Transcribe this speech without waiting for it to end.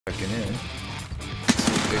Checking in.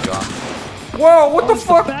 Good job. Whoa, what the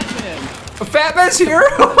fuck? A fat man's here?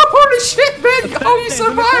 Holy shit, man! Oh, you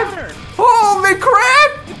survived! Holy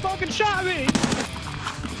crap! You fucking shot me!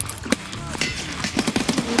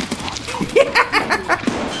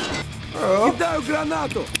 Bro. Кидаю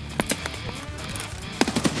гранату!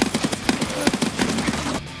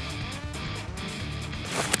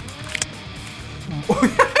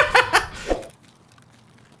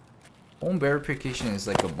 Home verification is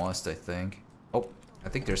like a must, I think. Oh, I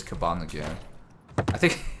think there's Kaban again. I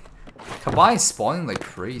think Kaban is spawning like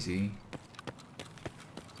crazy.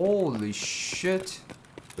 Holy shit.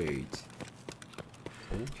 Wait.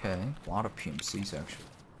 Okay, a lot of PMCs actually.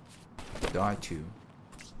 Died too.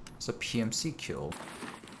 It's a PMC kill.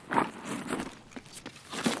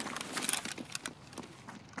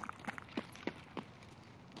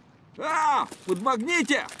 А,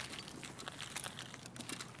 подмагните!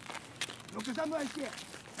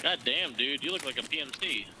 God damn, dude, you look like a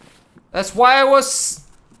PMC. That's why I was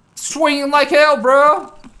swinging like hell,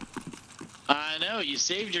 bro. I know, you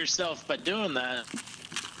saved yourself by doing that.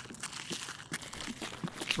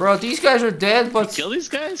 Bro, these guys are dead, but... You kill these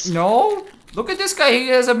guys? No. Look at this guy, he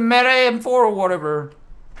has a meta M4 or whatever.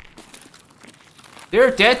 They're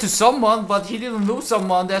dead to someone, but he didn't lose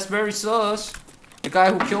someone, that's very sus. The guy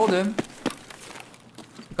who killed him.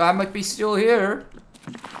 The guy might be still here.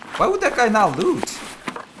 Why would that guy not loot?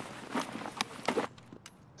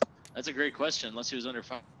 That's a great question, unless he was under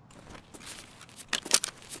fire.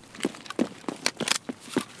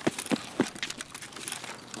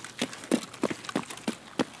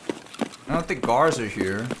 I don't think guards are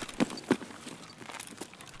here.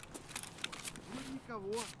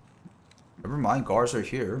 Never mind, guards are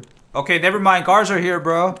here. Okay, never mind, guards are here,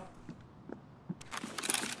 bro.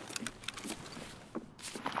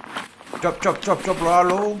 Drop,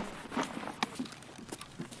 Lalo.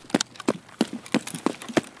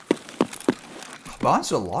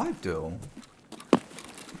 Kaban's alive, though.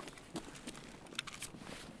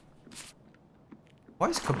 Why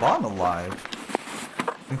is Kaban alive?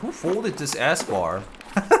 And who folded this S-bar?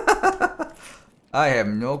 I have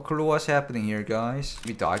no clue what's happening here, guys.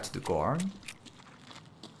 We died to the guard.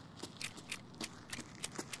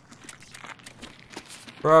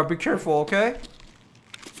 Bro, be careful, okay?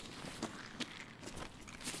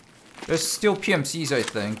 There's still PMCs, I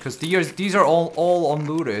think, because these are all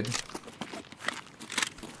unlooted.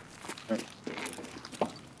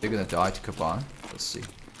 They're gonna die to Kaban. Let's see.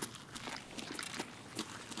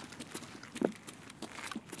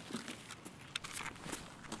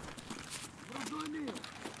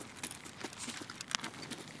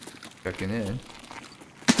 Checking in.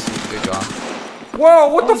 Good job. Whoa,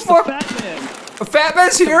 what the fuck? A fat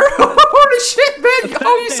man's here? Holy shit, man!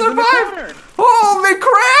 Oh, you survived! Holy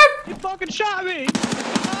crap! You fucking shot me!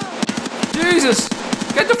 Jesus!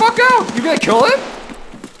 Get the fuck out! You gonna kill him?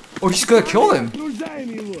 Oh, he's gonna kill him. You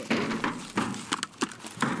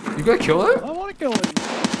gonna kill him? I wanna kill him.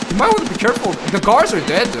 You might want to be careful. The guards are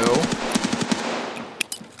dead, though.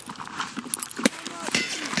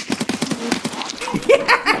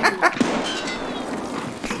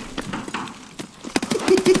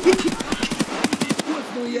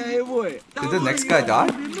 Did the next guy die?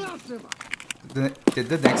 Did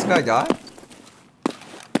the next guy die?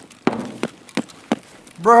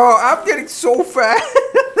 Bro, I'm getting so fat.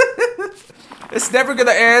 It's never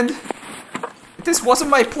gonna end. This wasn't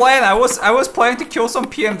my plan. I was planning to kill some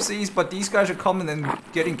PMCs, but these guys are coming and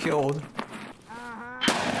getting killed.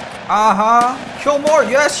 Kill more.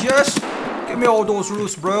 Yes. Give me all those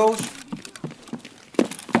roots, bros.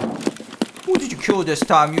 Who did you kill this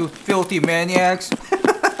time, you filthy maniacs?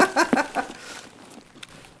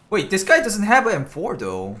 Wait, this guy doesn't have an M4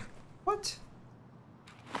 though. What?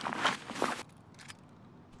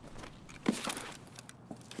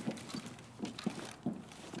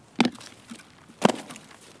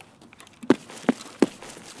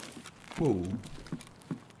 Whoa.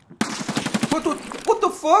 What the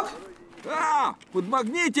fuck? А,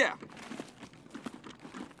 подмагните!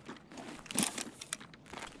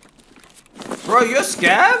 Bro, you're a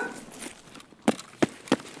scav?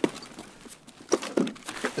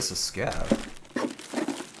 It's a scav.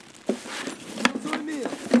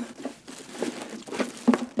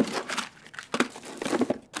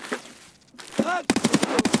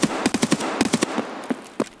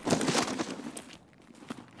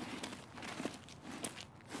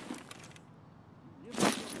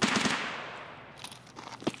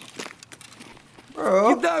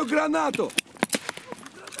 Bro. Кидаю гранату!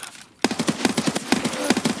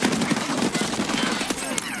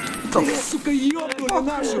 Сука, ёбнули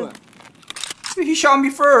нашего! He shot me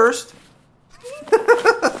first.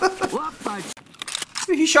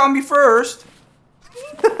 He shot me first.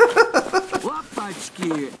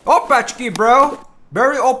 Лапачки. Opachki, bro.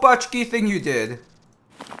 Very opachki thing you did.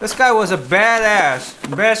 This guy was a badass.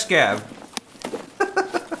 VeryBadSCAV.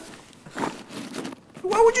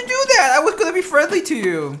 Why would you do that? I was gonna be friendly to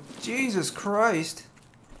you. Jesus Christ.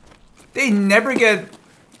 They never get...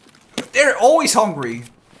 They're always hungry.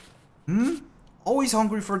 Hmm? Always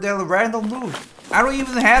hungry for that random loot. I don't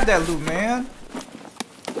even have that loot, man.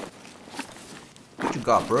 What you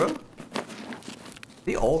got, bro?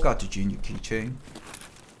 They all got the junior keychain.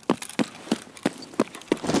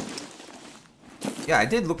 Yeah, I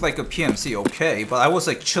did look like a PMC, okay, but I was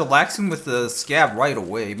like chillaxing with the scav right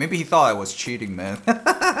away. Maybe he thought I was cheating, man.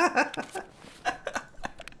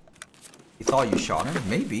 He thought you shot him?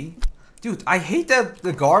 Maybe. Dude, I hate that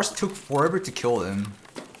the guards took forever to kill him.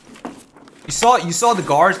 You saw the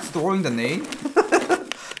guards throwing the nade?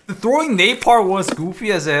 The throwing nade part was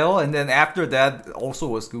goofy as hell, and then after that also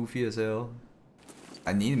was goofy as hell.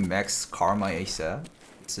 I need max karma ASAP.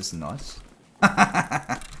 This is nuts.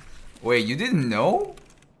 Wait, you didn't know?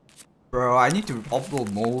 Bro, I need to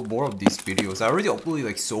upload more of these videos. I already uploaded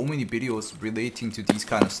like so many videos relating to these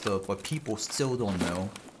kind of stuff, but people still don't know.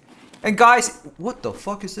 And guys, what the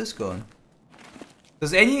fuck is this gun?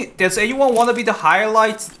 Does anyone want to be the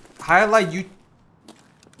highlight you?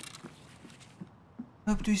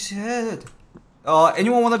 What do you said?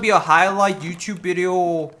 Anyone want to be a highlight YouTube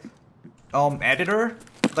video editor?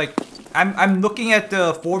 Like, I'm looking at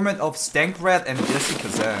the format of Stankrat and Jesse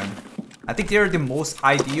Kazan. I think they're the most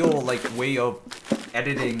ideal like way of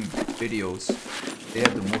editing videos. They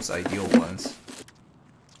have the most ideal ones.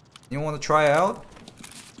 You want to try out?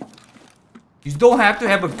 You don't have to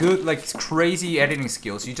have a good like crazy editing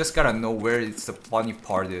skills. You just gotta know where it's the funny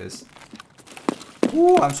part is.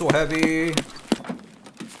 Ooh, I'm so heavy.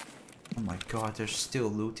 Oh my god, there's still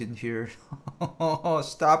loot in here.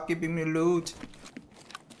 Stop giving me loot.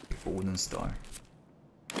 Golden star.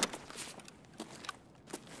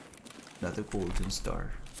 Another golden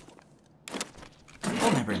star.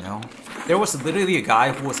 I'll never know. There was literally a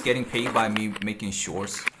guy who was getting paid by me making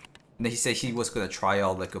shorts. And then he said he was gonna try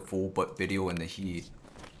out like a full butt video, and then he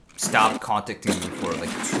stopped contacting me for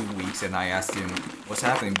like 2 weeks, and I asked him, what's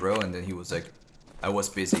happening, bro? And then he was like, I was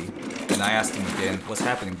busy. And I asked him again, what's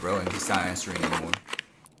happening, bro? And he's not answering anymore.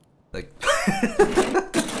 Like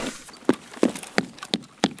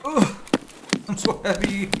ugh, I'm so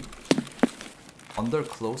heavy. Under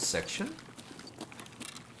closed section?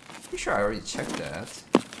 Pretty sure I already checked that.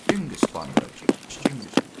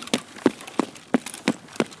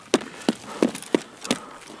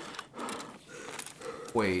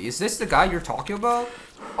 Wait, is this the guy you're talking about?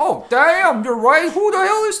 Oh, damn, you're right. Who the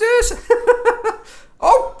hell is this?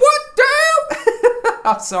 Oh, what? Damn!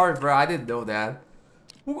 I'm sorry, bro. I didn't know that.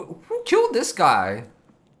 Who killed this guy?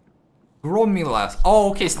 Grow me left.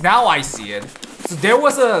 Oh, okay. So now I see it. So there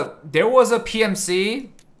was a PMC.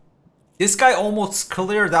 This guy almost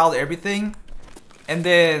cleared out everything, and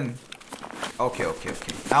then okay.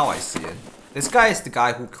 Now I see it. This guy is the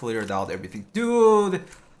guy who cleared out everything, dude.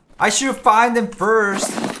 I should find him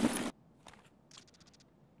first.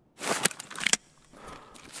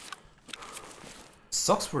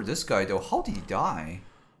 Sucks for this guy though. How did he die?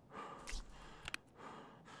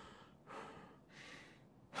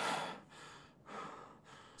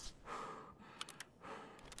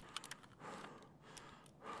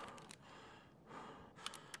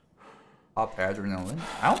 Up adrenaline.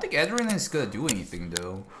 I don't think adrenaline is gonna do anything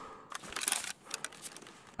though.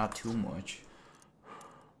 Not too much.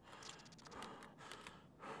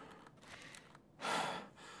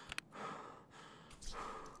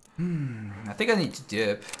 I think I need to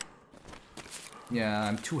dip. Yeah,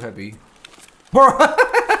 I'm too heavy. Bro,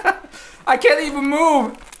 I can't even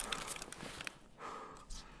move.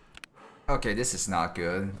 Okay, this is not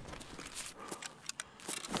good.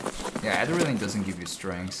 Yeah, adrenaline doesn't give you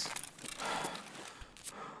strength.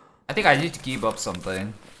 I think I need to give up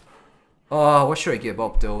something. What should I give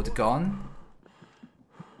up though? The gun?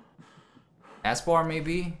 S-bar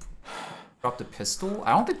maybe? Drop the pistol?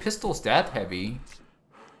 I don't think pistol's that heavy.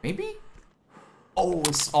 Maybe? Oh,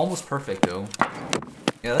 it's almost perfect though.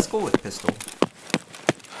 Yeah, let's go with pistol.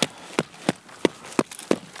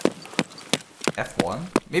 F1?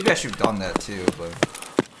 Maybe I should have done that too, but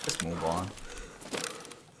let's move on.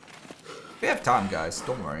 We have time, guys.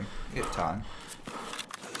 Don't worry. We have time.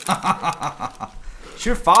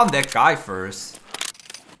 Should've found that guy first.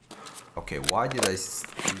 Okay, why did I use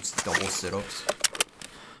double sit-ups?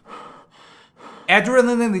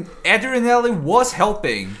 Adrenaline was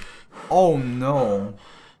helping. Oh no.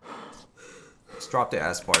 Let's drop the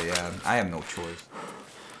S-bar, yeah. I have no choice.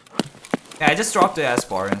 Yeah, I just dropped the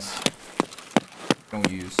Aspartans. Don't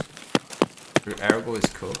use. Your Ergo is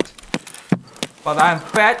cooked. But I'm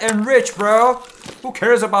fat and rich, bro! Who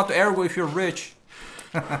cares about the Ergo if you're rich?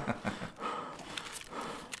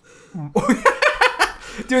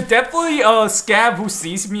 Dude, definitely a scav who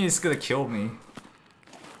sees me is gonna kill me.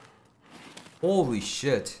 Holy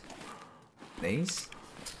shit. Nays?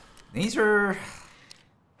 Nays are...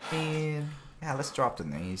 I mean... Yeah, let's drop the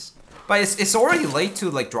nays. But it's already late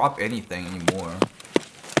to like drop anything anymore.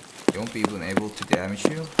 They won't be even able to damage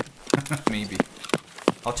you. Maybe.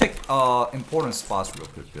 I'll check important spots real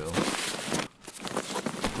quick though.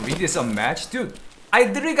 Read this unmatched? Dude, I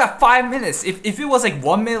literally got 5 minutes. If it was like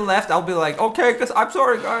 1 minute left, I'll be like, okay, cause I'm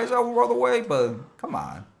sorry guys, I will run away, but come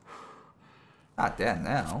on. Not that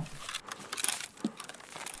now.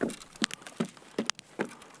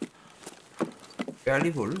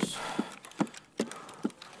 Barely bulls.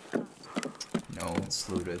 No, it's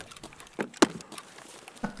looted.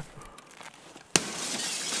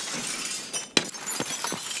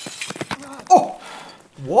 Oh!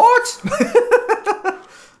 What?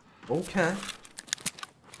 Okay.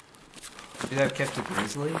 Should I have kept it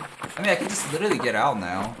grizzly? I mean, I can just literally get out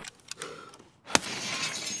now.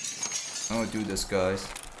 I'm gonna do this, guys.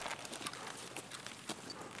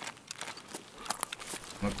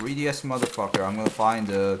 I'm a greedy ass motherfucker. I'm gonna find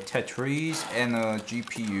the Tetris and a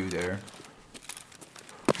GPU there.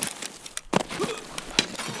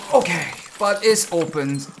 Okay, but it's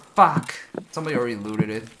open. Fuck. Somebody already looted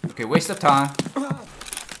it. Okay, waste of time.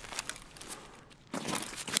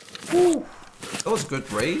 Woo. That was a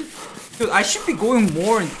good raid. Dude, I should be going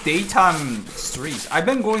more in daytime streets. I've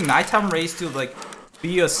been going nighttime raids to like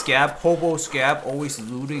be a scav, hobo scav, always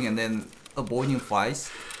looting and then avoiding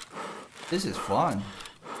fights. This is fun.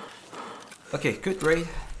 Okay, good raid.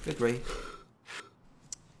 Good raid.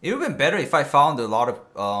 It would have been better if I found a lot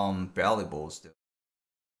of valuables.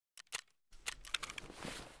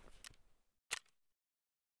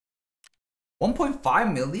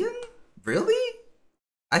 1.5 million? Really?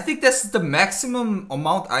 I think that's the maximum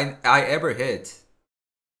amount I ever hit.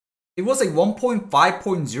 It was like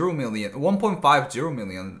 1.5 million, 1.50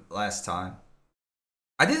 million last time.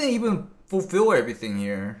 I didn't even fulfill everything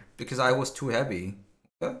here because I was too heavy.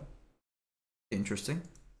 Okay. Interesting.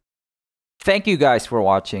 Thank you guys for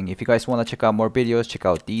watching. If you guys want to check out more videos, check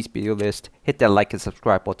out these video lists. Hit that like and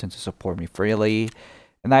subscribe button to support me freely.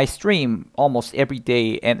 And I stream almost every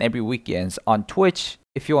day and every weekends on Twitch.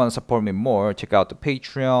 If you want to support me more, check out the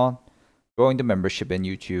Patreon, join the membership in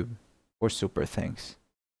YouTube, or super thanks.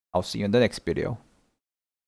 I'll see you in the next video.